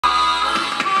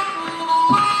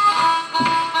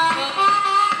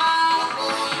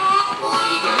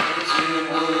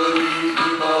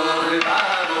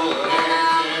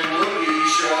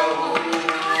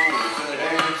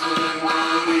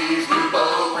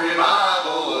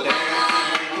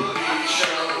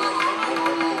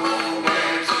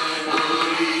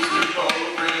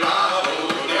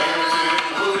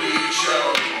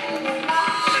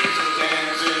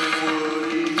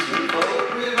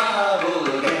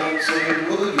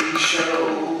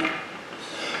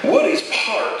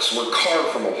notes were carved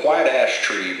from a white ash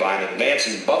tree by an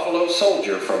advancing Buffalo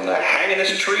soldier from the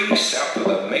hangingest tree south of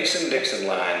the Mason-Dixon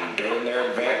line during their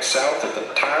advance south at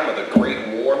the time of the Great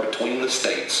War between the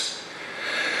states.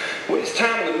 Woody's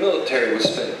time in the military was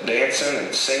spent dancing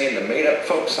and singing the made-up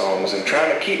folk songs and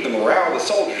trying to keep the morale of the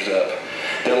soldiers up.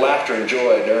 Their laughter and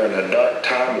joy during the dark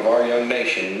time of our young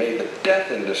nation made the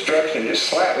death and destruction just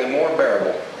slightly more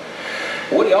bearable.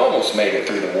 Woody almost made it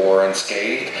through the war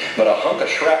unscathed, but a hunk of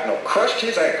shrapnel crushed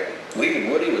his ankle, leaving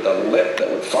Woody with a limp that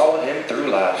would follow him through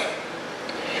life.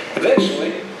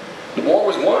 Eventually, the war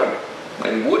was won,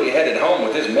 and Woody headed home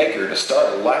with his maker to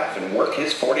start a life and work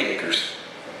his 40 acres.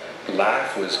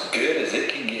 Life was good as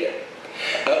it could get.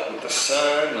 Up with the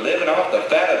sun, living off the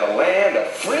fat of the land, a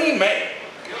free man.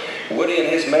 Woody and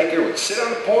his maker would sit on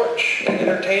the porch and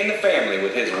entertain the family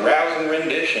with his rousing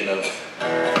rendition of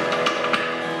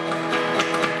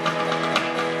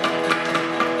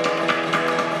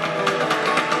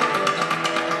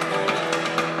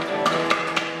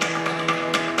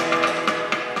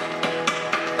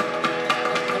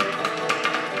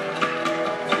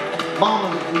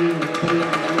Mama's doing the baby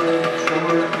love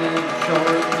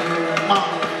short and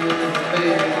Mama's doing the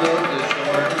baby love the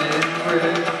short and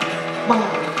bread.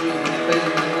 Mama's doing the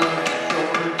baby love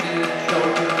the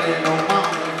short and oh,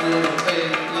 Mama's doing the baby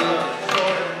love the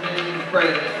short and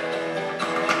bread.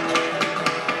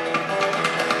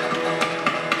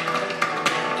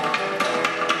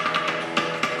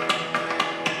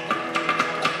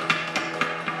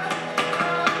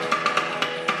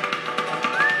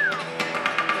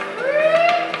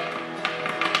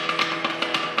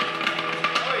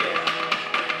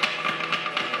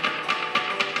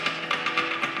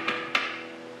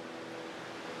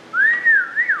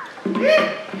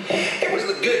 It was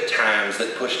the good times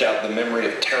that pushed out the memory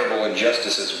of terrible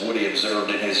injustices Woody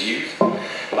observed in his youth.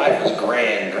 Life was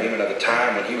grand, dreaming of a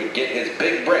time when he would get his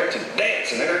big break to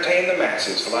dance and entertain the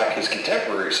masses like his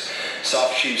contemporaries,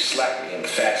 Soft Shoe Slappy and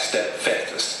Fat Step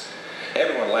Festus.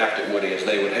 Everyone laughed at Woody as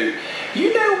they would hoot,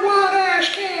 "You know what,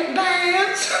 Ash can't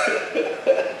dance!"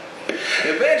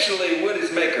 Eventually,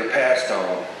 Woody's maker passed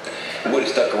on. Woody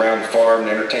stuck around the farm and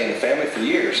entertained the family for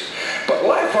years. But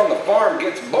life on the farm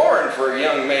gets boring for a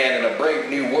young man in a brave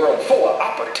new world full of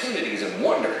opportunities and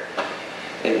wonder.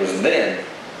 It was then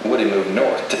Woody moved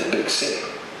north to the big city.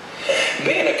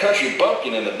 Being a country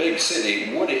bumpkin in the big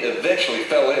city, Woody eventually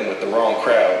fell in with the wrong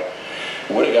crowd.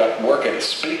 Woody got work at a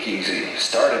speakeasy,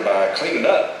 started by cleaning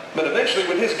up, but eventually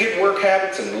with his good work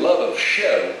habits and love of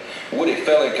show, Woody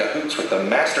fell in cahoots with the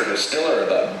master distiller of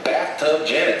the bathtub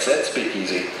Janet's at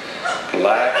Speakeasy.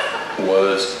 Life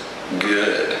was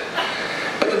good.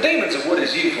 But the demons of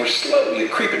Woody's youth were slowly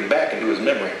creeping back into his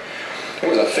memory. It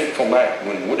was a fateful night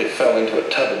when Woody fell into a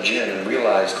tub of gin and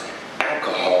realized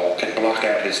alcohol could block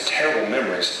out his terrible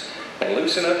memories and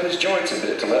loosen up his joints a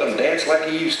bit to let him dance like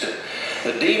he used to.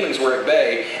 The demons were at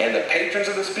bay, and the patrons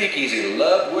of the speakeasy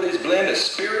loved Woody's blend of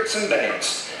spirits and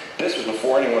dance. This was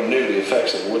before anyone knew the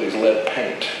effects of Woody's lead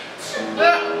paint.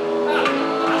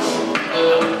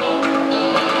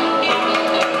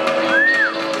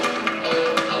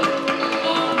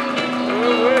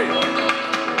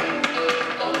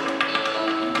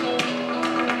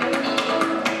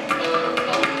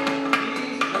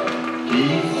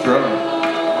 He's drunk.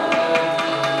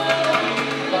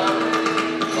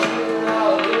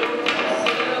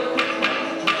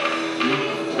 He's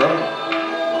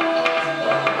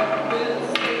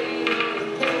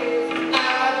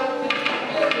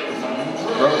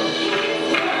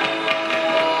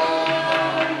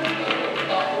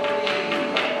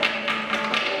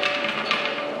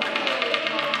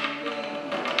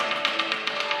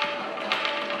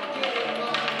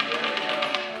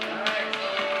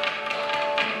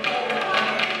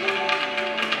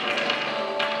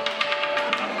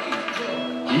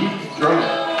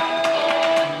drunk.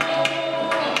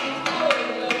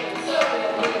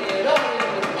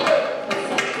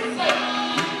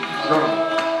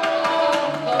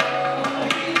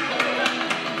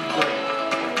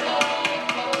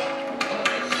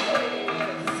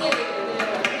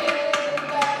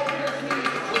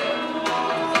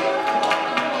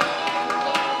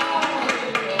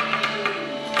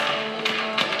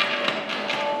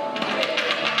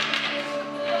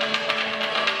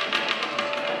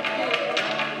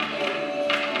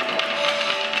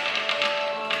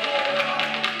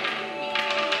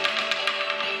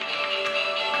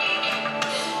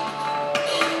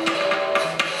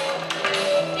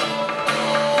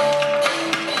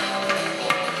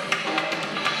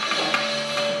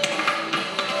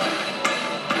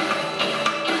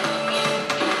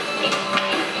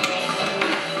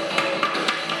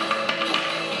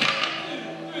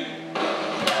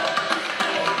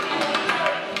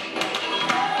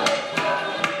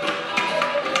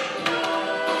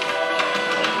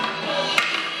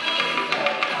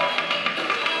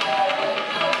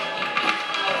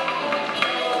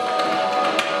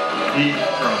 deep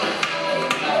drunk.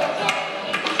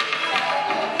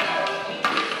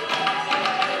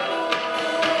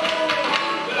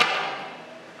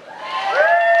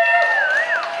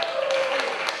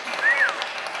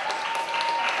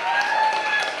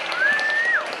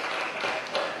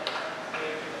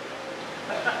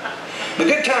 The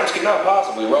good times could not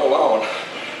possibly roll on.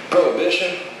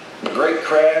 Prohibition, the Great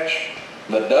Crash,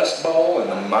 the Dust Bowl,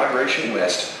 and the migration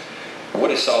west.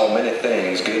 Woody saw many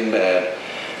things, good and bad,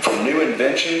 from new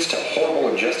inventions to horrible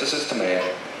injustices to man.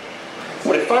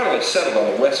 Woody finally settled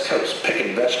on the West Coast,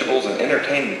 picking vegetables and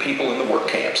entertaining people in the work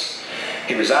camps.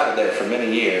 He resided there for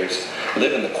many years,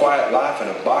 living the quiet life in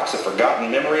a box of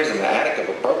forgotten memories in the attic of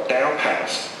a broke-down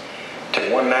house.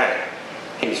 Till one night,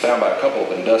 he was found by a couple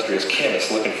of industrious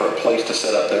chemists looking for a place to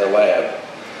set up their lab.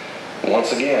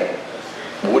 Once again,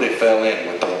 Woody fell in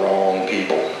with the wrong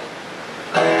people.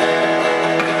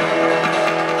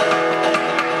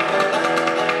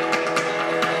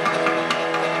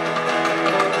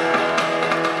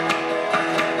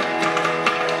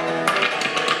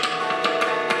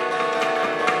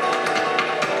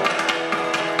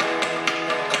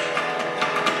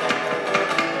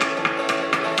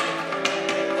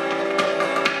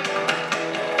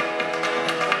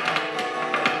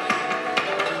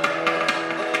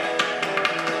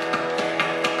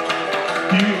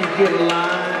 You get a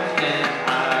line and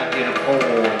I get a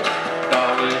pole,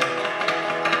 darling.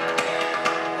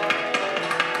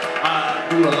 I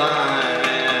do a line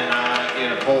and I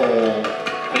get a pole,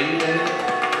 baby.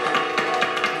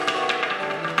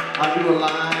 I do a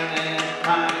line and I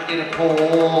get a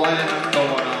pole, and I'm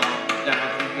going on down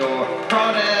to your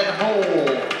crawdad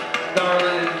hole,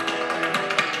 darling.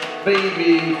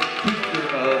 Baby, picture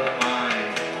of mine.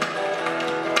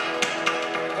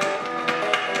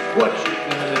 What you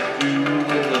gonna do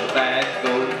when the bag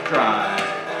goes dry,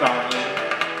 darling?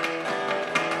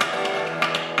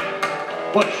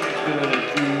 What you gonna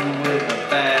do when the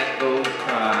bag goes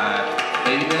dry,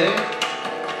 baby?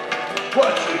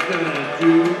 What you gonna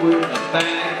do when the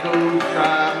bag goes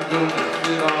dry? I'm gonna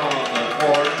sit on the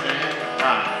porch and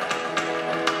cry.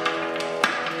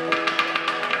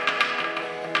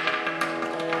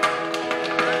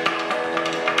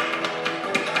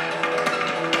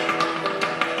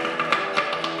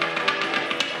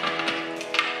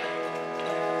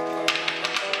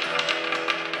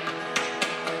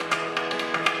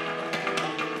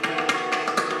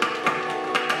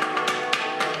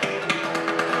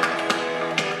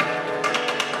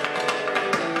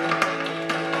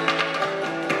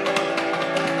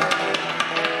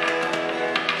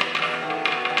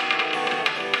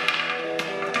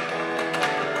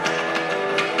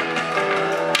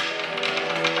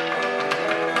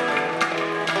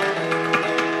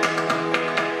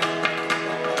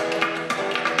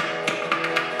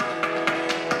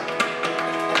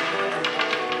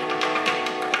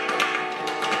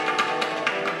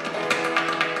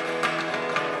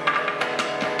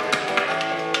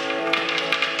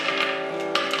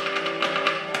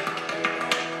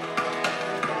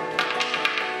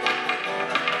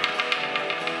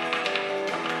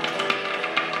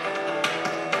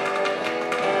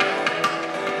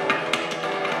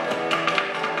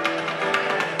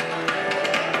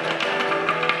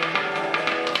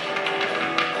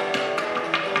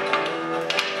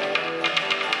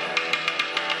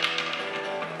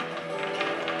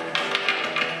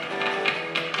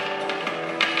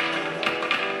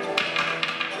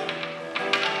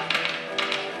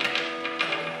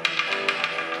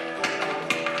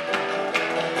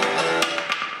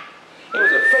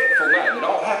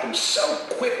 So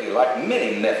quickly, like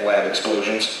many meth lab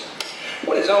explosions.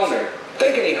 Woody's owner,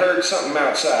 thinking he heard something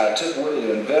outside, took Woody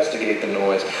to investigate the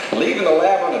noise, leaving the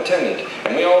lab unattended,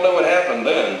 and we all know what happened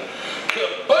then.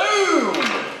 Kaboom!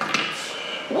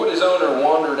 Woody's owner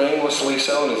wandered aimlessly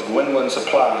selling his Gwendolyn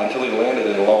supply until he landed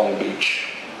in Long Beach.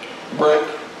 Broke,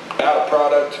 out of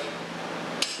product,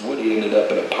 Woody ended up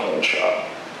in a pawn shop.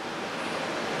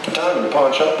 The time in the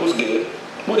pawn shop was good.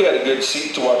 Woody had a good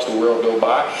seat to watch the world go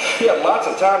by. He had lots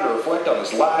of time to reflect on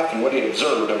his life and what he had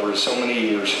observed over so many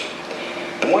years.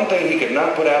 The one thing he could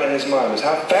not put out of his mind was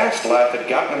how fast life had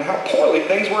gotten and how poorly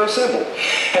things were assembled.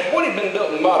 Had Woody been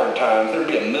built in modern times, there'd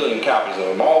be a million copies of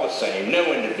him, all the same.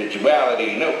 No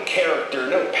individuality, no character,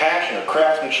 no passion or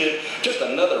craftsmanship, just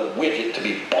another widget to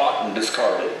be bought and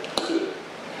discarded.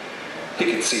 He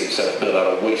could see himself built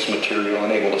out of waste material,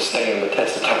 unable to stand the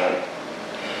test of time.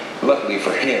 Luckily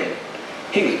for him,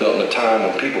 he was built in a time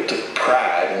when people took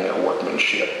pride in their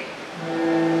workmanship.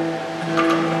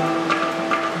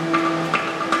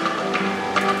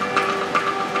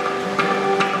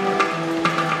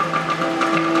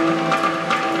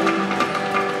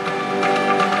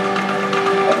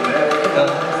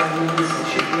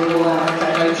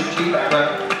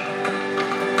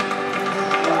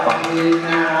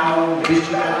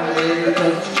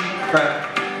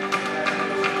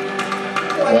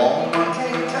 Walmart.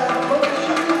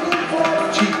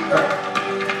 Cheap crack.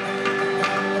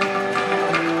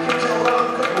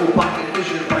 Oh, pocket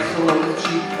Fisher, price so low,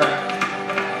 cheap crack.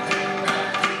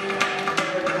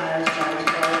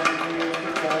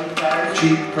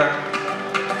 Cheap crack.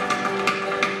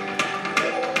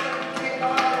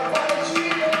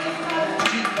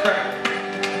 Cheap crack.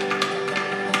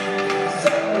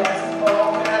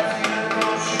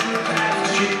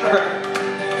 Cheap crack.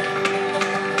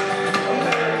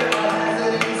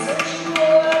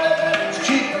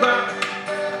 Cheap crack.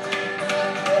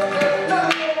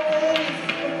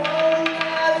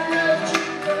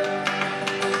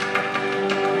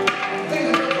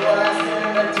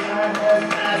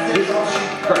 It's all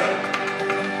cheap crack.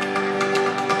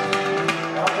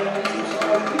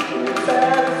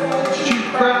 Cheap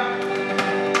crack.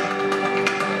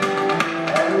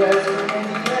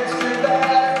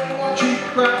 Cheap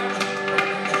crack.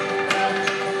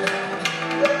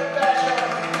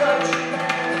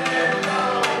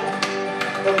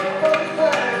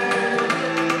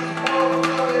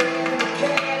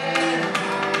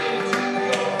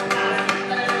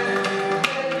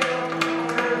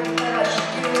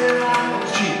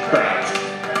 Cheap crack.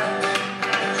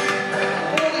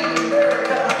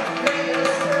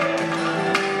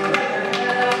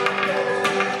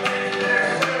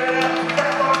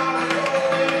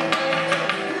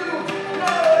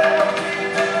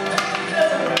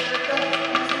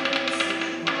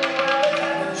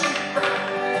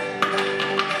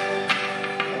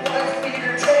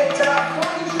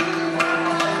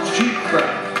 Cheap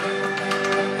crack.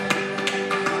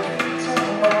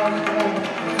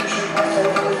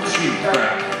 Cheap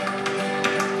crack.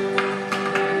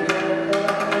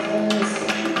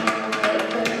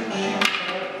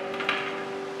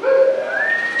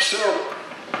 So,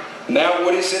 now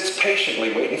Woody sits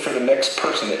patiently waiting for the next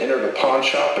person to enter the pawn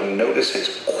shop and notice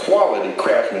his quality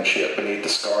craftsmanship beneath the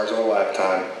scars of a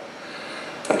lifetime.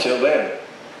 Until then,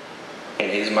 in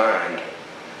his mind,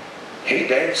 he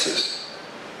dances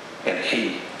and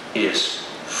he is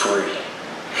free.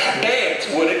 Dance,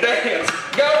 Woody, dance.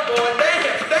 Go, boy,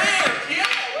 dance, dance. Yeah.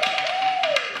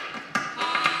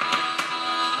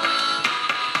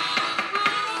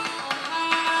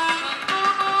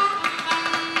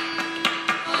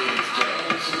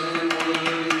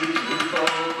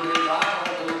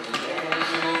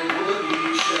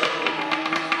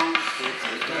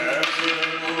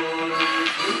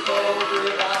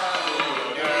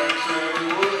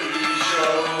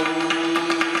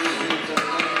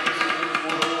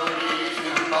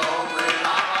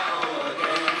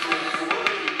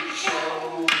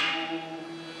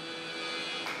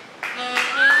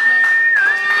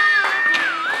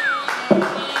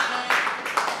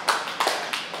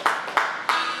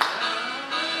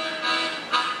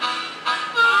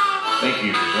 Thank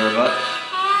you very much.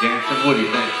 Dancing Woody,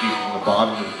 thank you from the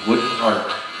bottom of his wooden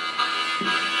heart.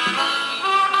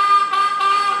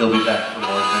 He'll be back for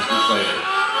more adventures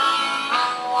later.